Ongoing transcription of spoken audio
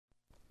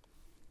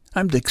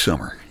I'm Dick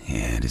Summer,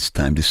 and it's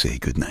time to say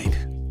goodnight.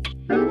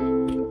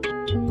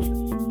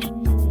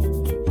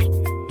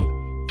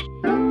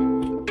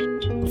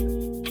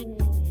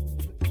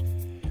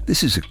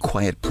 This is a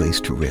quiet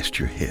place to rest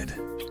your head,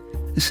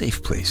 a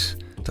safe place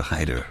to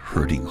hide a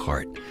hurting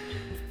heart,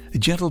 a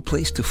gentle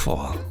place to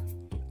fall.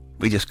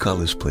 We just call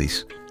this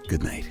place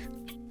goodnight.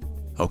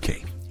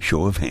 Okay,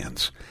 show of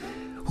hands.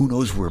 Who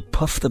knows where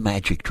Puff the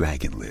Magic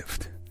Dragon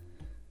lived?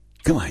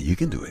 Come on, you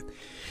can do it.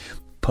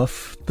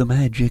 Puff the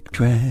Magic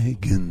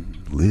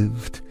Dragon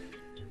lived.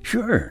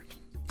 Sure,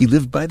 he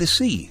lived by the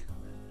sea.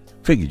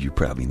 Figured you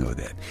probably know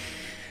that.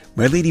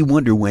 My Lady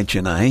Wonder Wench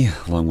and I,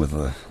 along with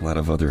a lot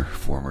of other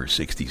former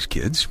 60s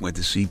kids, went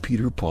to see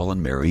Peter, Paul,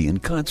 and Mary in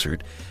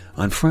concert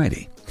on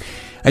Friday.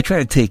 I try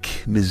to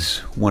take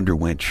Ms. Wonder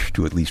Wench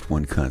to at least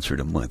one concert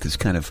a month. It's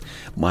kind of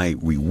my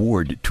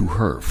reward to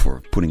her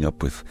for putting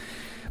up with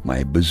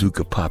my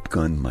bazooka pop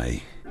gun,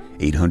 my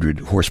 800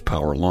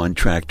 horsepower lawn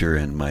tractor,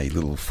 and my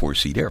little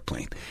 4-seat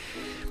airplane.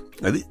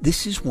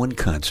 This is one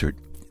concert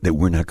that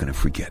we're not going to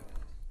forget.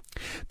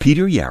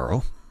 Peter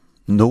Yarrow,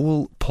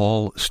 Noel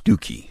Paul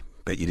Stuckey,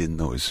 bet you didn't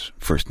know his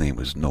first name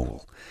was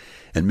Noel,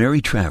 and Mary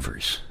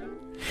Travers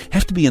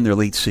have to be in their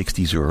late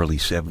 60s or early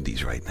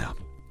 70s right now.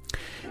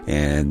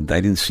 And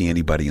I didn't see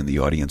anybody in the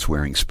audience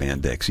wearing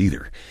spandex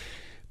either.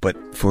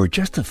 But for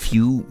just a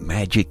few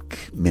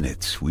magic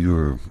minutes, we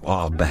were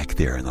all back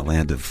there in the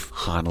land of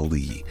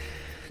Honolulu,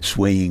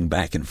 swaying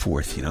back and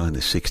forth, in the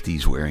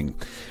 60s, wearing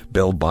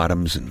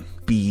bell-bottoms and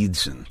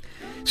beads and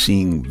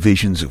seeing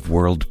visions of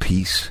world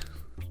peace.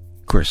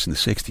 Of course, in the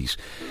 60s,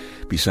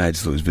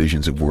 besides those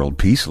visions of world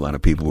peace, a lot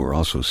of people were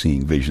also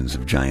seeing visions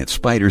of giant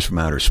spiders from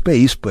outer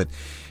space, but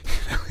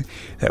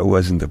that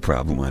wasn't the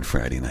problem on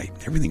Friday night.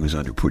 Everything was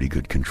under pretty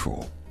good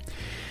control.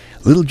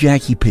 Little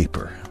Jackie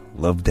Paper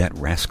loved that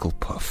rascal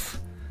Puff.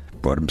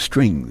 Brought him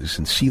strings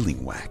and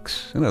sealing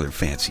wax and other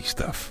fancy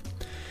stuff.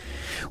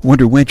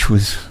 Wonder Wench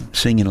was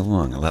singing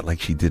along a lot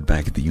like she did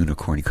back at the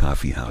Unicorn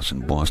Coffee House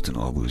in Boston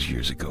all those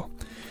years ago,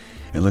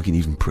 and looking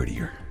even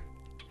prettier.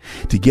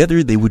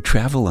 Together they would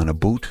travel on a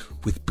boat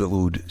with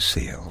billowed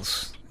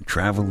sails.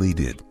 Travel they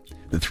did,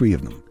 the three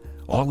of them,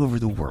 all over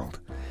the world.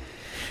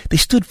 They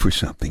stood for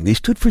something. They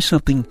stood for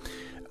something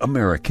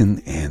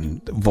American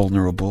and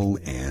vulnerable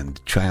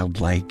and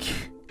childlike,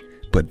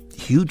 but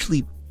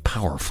hugely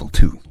powerful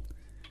too.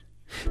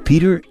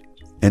 Peter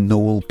and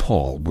Noel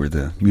Paul were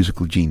the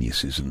musical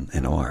geniuses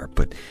and are,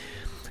 but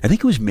I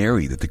think it was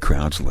Mary that the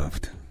crowds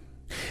loved.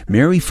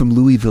 Mary from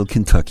Louisville,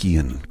 Kentucky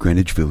and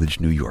Greenwich Village,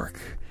 New York,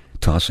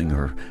 tossing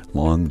her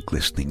long,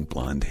 glistening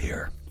blonde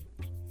hair.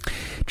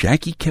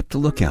 Jackie kept a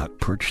lookout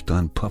perched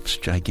on Puff's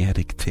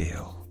gigantic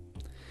tail.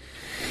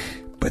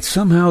 But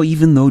somehow,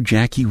 even though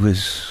Jackie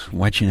was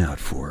watching out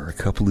for her a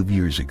couple of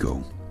years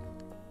ago,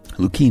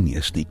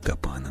 leukemia sneaked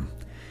up on them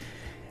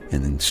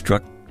and then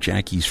struck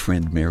Jackie's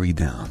friend Mary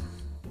down.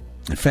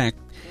 In fact,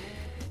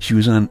 she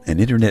was on an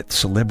internet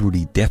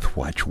celebrity death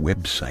watch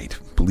website.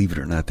 Believe it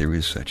or not, there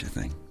is such a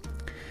thing.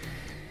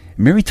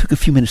 Mary took a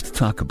few minutes to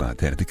talk about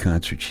that at the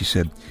concert. She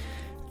said,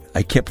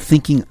 I kept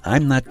thinking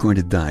I'm not going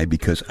to die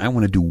because I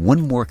want to do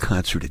one more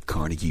concert at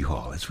Carnegie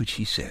Hall. That's what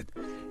she said.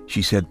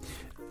 She said,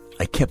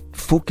 I kept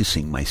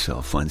focusing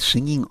myself on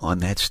singing on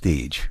that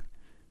stage,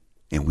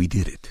 and we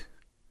did it.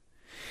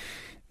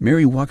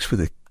 Mary walks with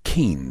a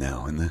cane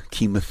now, and the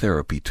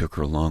chemotherapy took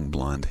her long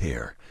blonde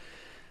hair.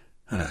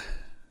 Not a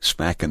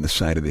smack on the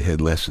side of the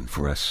head lesson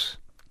for us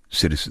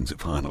citizens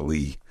of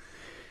Honolulu.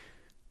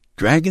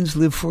 Dragons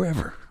live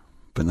forever,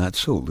 but not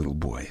so little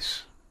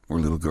boys or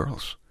little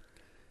girls.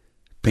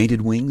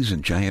 Painted wings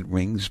and giant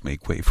rings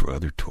make way for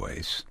other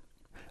toys.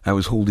 I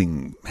was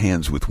holding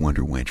hands with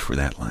Wonder Wench for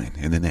that line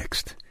and the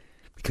next,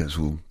 because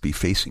we'll be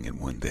facing it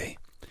one day.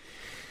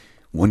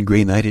 One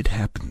gray night it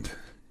happened.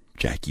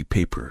 Jackie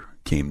Paper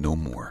came no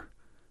more.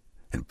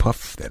 And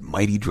Puff, that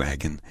mighty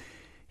dragon,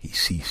 he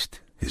ceased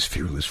his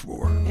fearless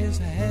roar. His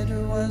head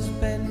was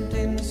bent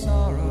in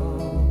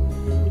sorrow,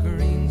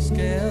 green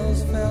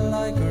scales fell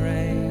like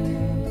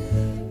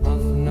rain.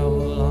 Puff no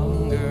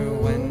longer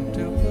went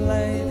to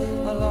play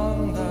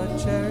along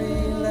the cherry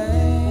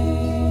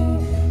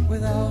lane.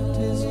 Without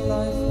his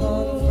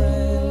lifelong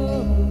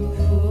friend,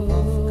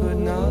 Puff could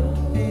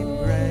not be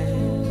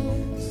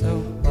brave.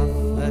 So Puff,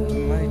 that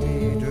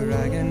mighty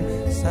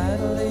dragon,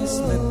 sadly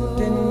slipped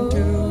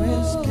into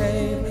his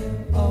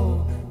cave.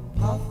 Oh,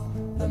 Puff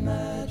the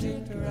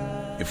magic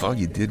dragon. If all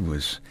you did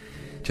was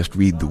just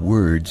read the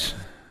words,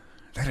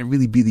 that'd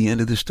really be the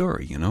end of the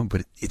story,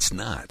 but it's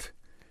not.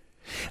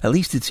 At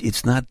least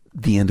it's not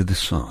the end of the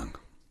song.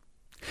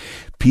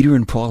 Peter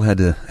and Paul had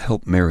to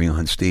help Mary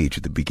on stage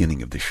at the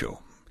beginning of the show,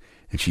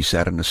 and she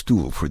sat on a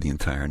stool for the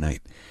entire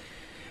night.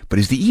 But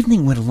as the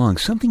evening went along,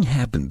 something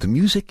happened. The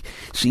music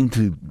seemed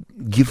to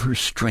give her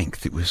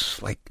strength. It was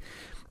like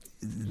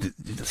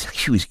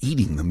she was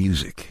eating the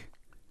music.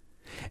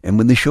 And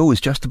when the show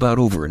was just about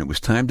over and it was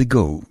time to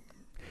go,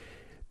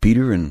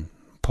 Peter and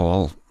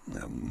Paul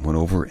went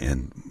over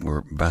and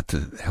were about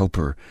to help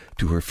her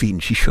to her feet,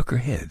 and she shook her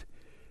head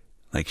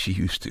like she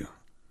used to,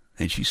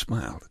 and she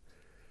smiled.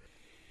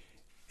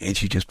 and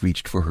she just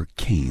reached for her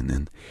cane,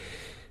 and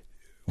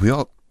we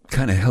all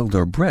kind of held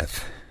our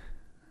breath.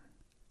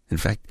 In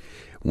fact,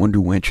 Wonder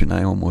Wench and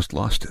I almost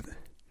lost it.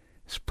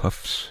 As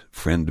Puff's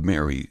friend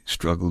Mary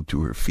struggled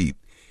to her feet,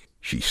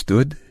 she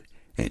stood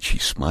and she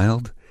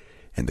smiled,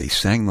 and they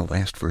sang the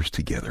last verse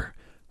together,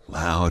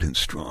 loud and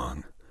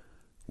strong,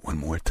 one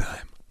more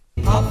time.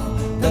 Puff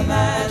the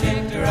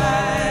magic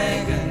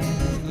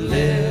dragon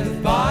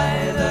lived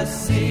by the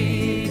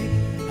sea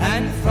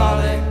and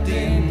frolicked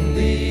in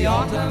the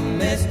autumn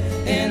mist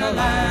in a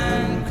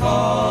land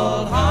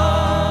called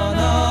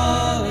Hanalei.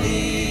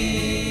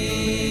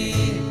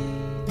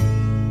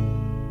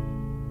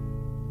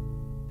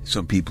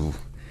 Some people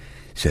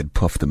said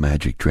Puff the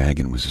Magic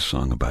Dragon was a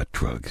song about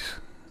drugs.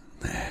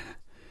 Nah.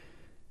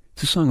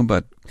 It's a song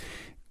about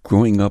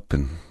growing up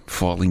and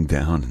falling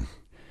down and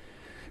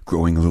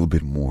growing a little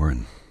bit more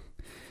and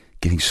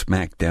getting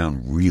smacked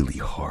down really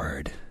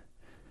hard.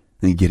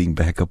 Then getting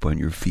back up on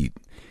your feet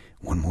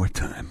one more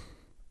time.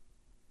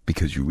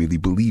 Because you really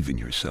believe in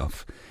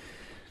yourself.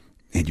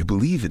 And you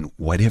believe in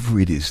whatever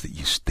it is that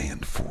you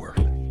stand for.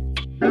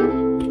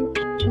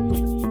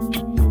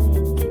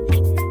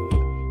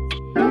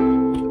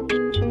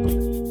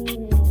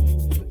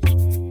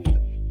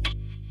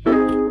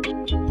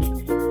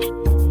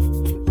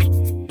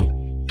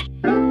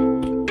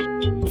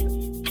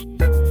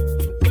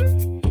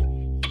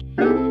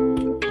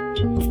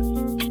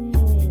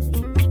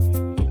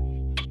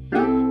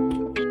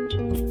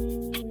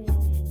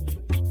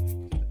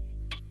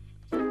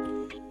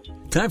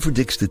 Time for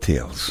Dick's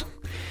Details.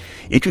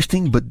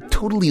 Interesting but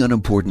totally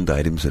unimportant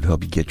items that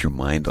help you get your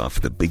mind off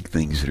the big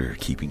things that are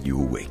keeping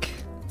you awake.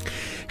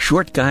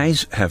 Short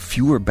guys have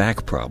fewer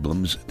back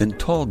problems than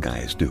tall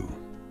guys do.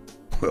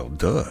 Well,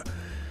 duh.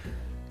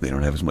 They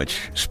don't have as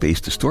much space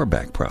to store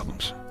back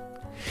problems.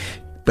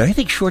 But I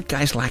think short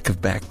guys' lack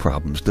of back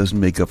problems doesn't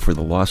make up for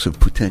the loss of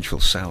potential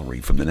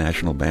salary from the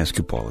National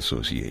Basketball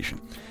Association.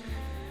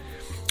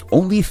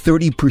 Only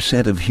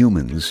 30% of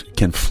humans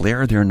can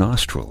flare their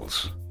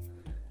nostrils.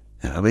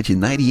 I bet you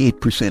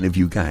 98% of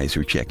you guys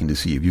are checking to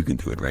see if you can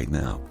do it right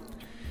now.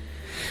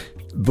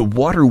 The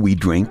water we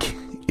drink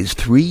is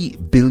 3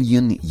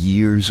 billion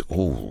years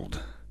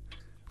old,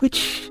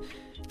 which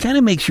kind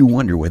of makes you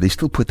wonder why they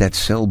still put that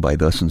sell by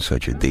thus and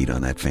such a date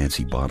on that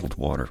fancy bottled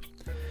water.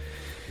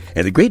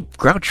 And the great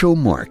Groucho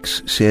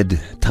Marx said,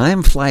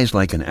 "Time flies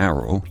like an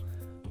arrow,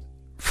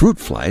 fruit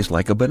flies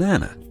like a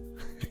banana."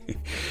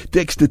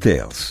 Dick's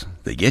Details.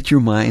 They get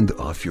your mind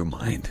off your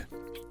mind.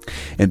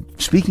 And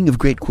speaking of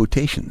great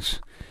quotations,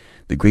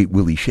 the great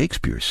Willie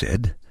Shakespeare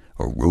said,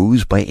 "A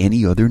rose by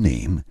any other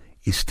name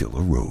is still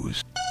a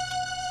rose."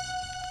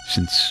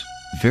 Since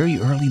very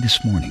early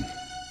this morning,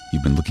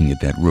 you've been looking at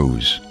that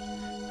rose,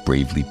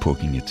 bravely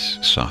poking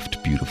its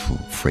soft, beautiful,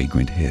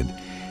 fragrant head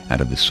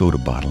out of the soda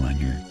bottle on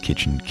your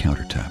kitchen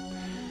countertop.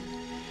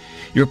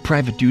 You're a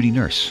private duty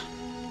nurse,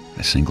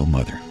 a single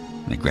mother,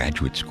 and a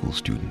graduate school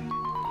student.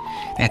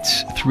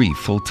 That's 3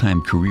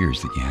 full-time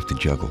careers that you have to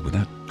juggle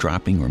without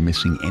dropping or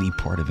missing any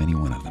part of any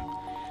one of them.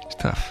 It's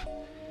tough.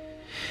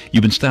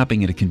 You've been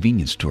stopping at a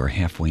convenience store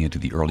halfway into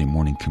the early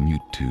morning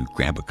commute to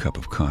grab a cup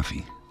of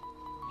coffee.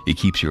 It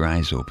keeps your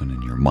eyes open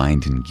and your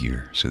mind in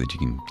gear so that you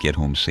can get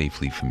home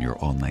safely from your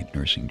all-night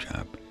nursing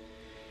job.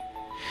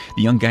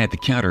 The young guy at the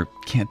counter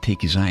can't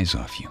take his eyes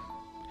off you.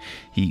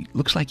 He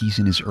looks like he's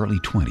in his early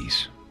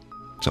 20s.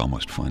 It's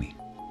almost funny,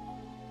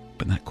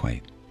 but not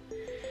quite.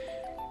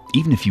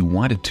 Even if you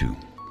wanted to,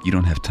 you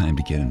don't have time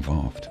to get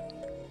involved.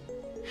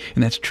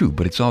 And that's true,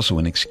 but it's also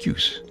an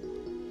excuse.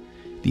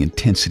 The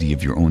intensity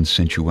of your own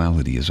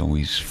sensuality has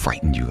always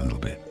frightened you a little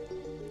bit.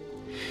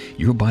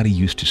 Your body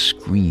used to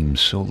scream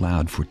so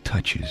loud for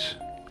touches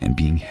and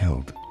being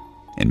held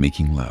and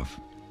making love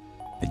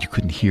that you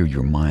couldn't hear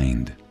your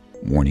mind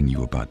warning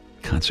you about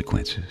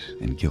consequences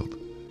and guilt.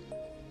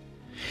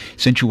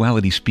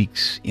 Sensuality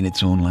speaks in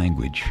its own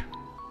language.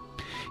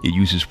 It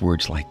uses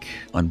words like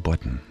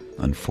unbutton,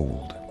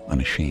 unfold,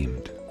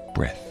 unashamed,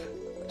 breath,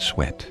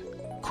 sweat,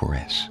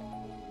 caress,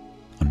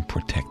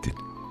 unprotected.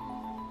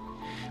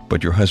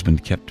 But your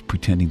husband kept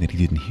pretending that he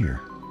didn't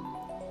hear.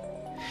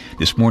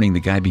 This morning, the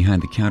guy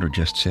behind the counter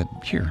just said,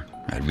 "Here,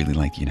 I'd really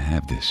like you to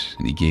have this,"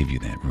 and he gave you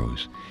that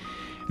rose.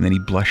 And then he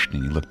blushed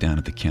and he looked down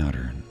at the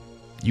counter, and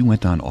you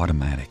went on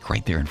automatic,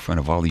 right there in front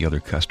of all the other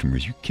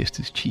customers. You kissed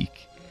his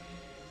cheek.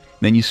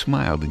 Then you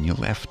smiled and you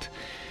left,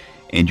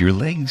 and your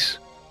legs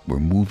were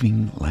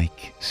moving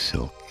like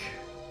silk.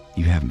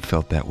 You haven't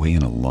felt that way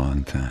in a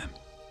long time.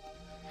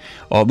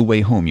 All the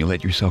way home, you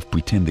let yourself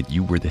pretend that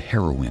you were the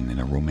heroine in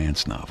a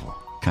romance novel,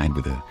 kind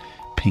with a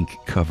pink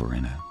cover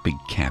and a big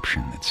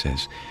caption that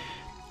says,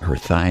 "Her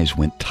thighs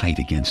went tight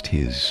against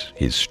his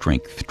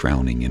strength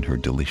drowning in her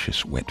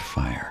delicious wet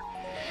fire.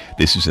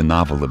 This is a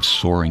novel of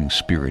soaring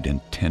spirit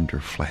and tender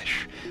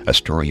flesh, a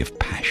story of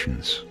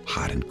passions,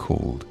 hot and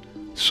cold,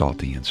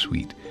 salty and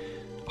sweet,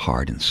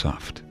 hard and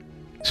soft,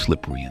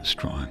 slippery and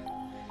strong."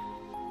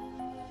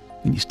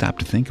 And you stopped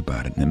to think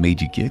about it, and it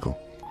made you giggle.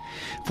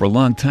 For a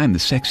long time, the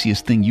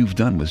sexiest thing you've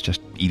done was just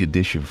eat a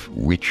dish of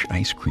rich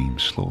ice cream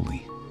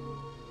slowly.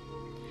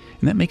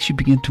 And that makes you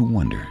begin to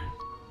wonder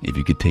if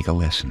you could take a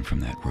lesson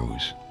from that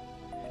rose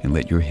and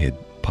let your head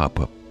pop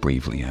up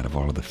bravely out of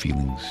all of the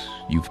feelings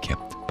you've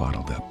kept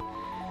bottled up.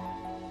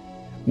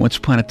 Once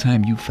upon a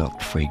time, you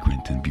felt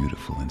fragrant and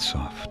beautiful and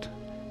soft.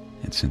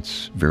 And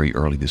since very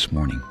early this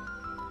morning,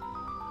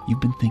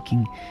 you've been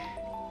thinking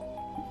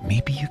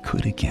maybe you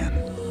could again.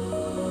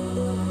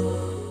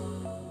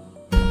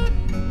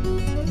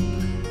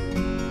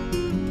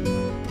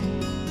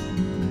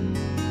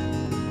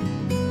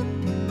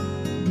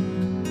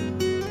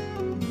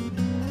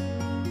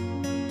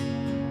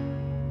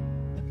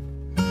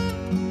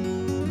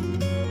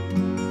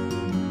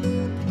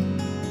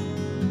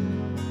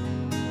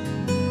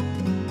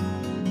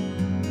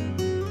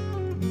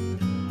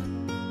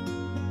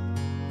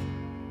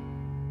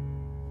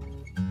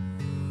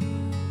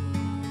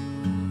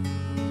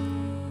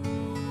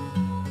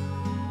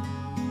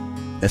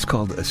 That's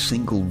called A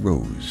Single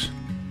Rose.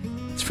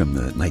 It's from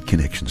the Night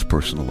Connections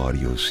personal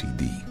audio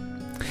CD.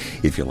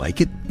 If you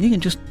like it, you can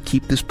just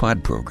keep this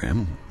pod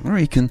program, or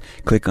you can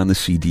click on the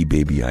CD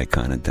Baby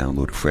icon and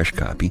download a fresh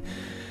copy,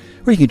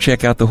 or you can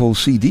check out the whole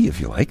CD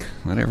if you like,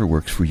 whatever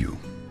works for you.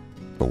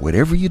 But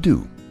whatever you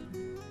do,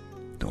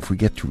 don't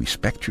forget to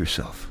respect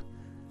yourself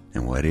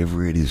and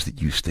whatever it is that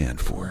you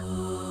stand for.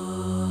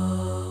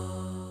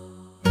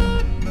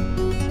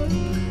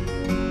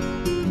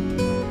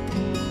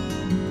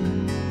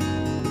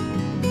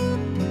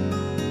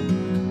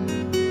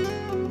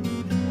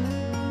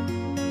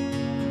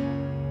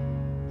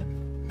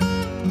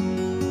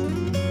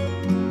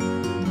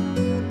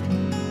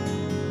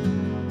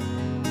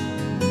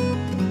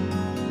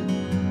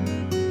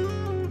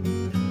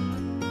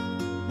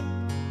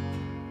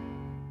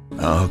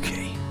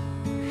 Okay,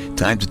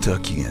 time to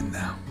tuck you in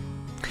now.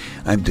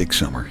 I'm Dick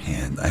Summer,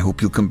 and I hope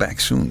you'll come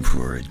back soon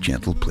for a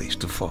gentle place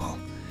to fall.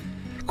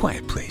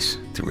 Quiet place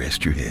to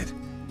rest your head.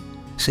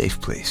 Safe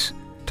place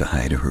to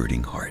hide a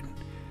hurting heart.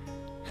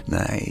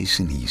 Nice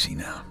and easy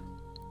now.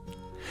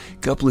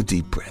 Couple of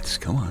deep breaths,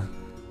 come on.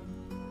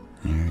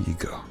 There you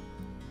go.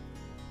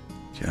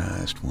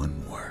 Just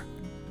one more.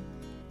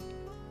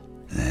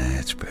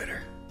 That's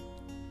better.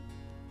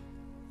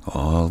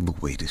 All the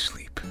way to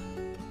sleep.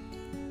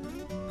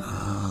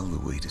 All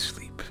the way to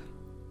sleep.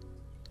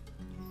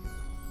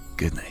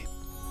 Good night.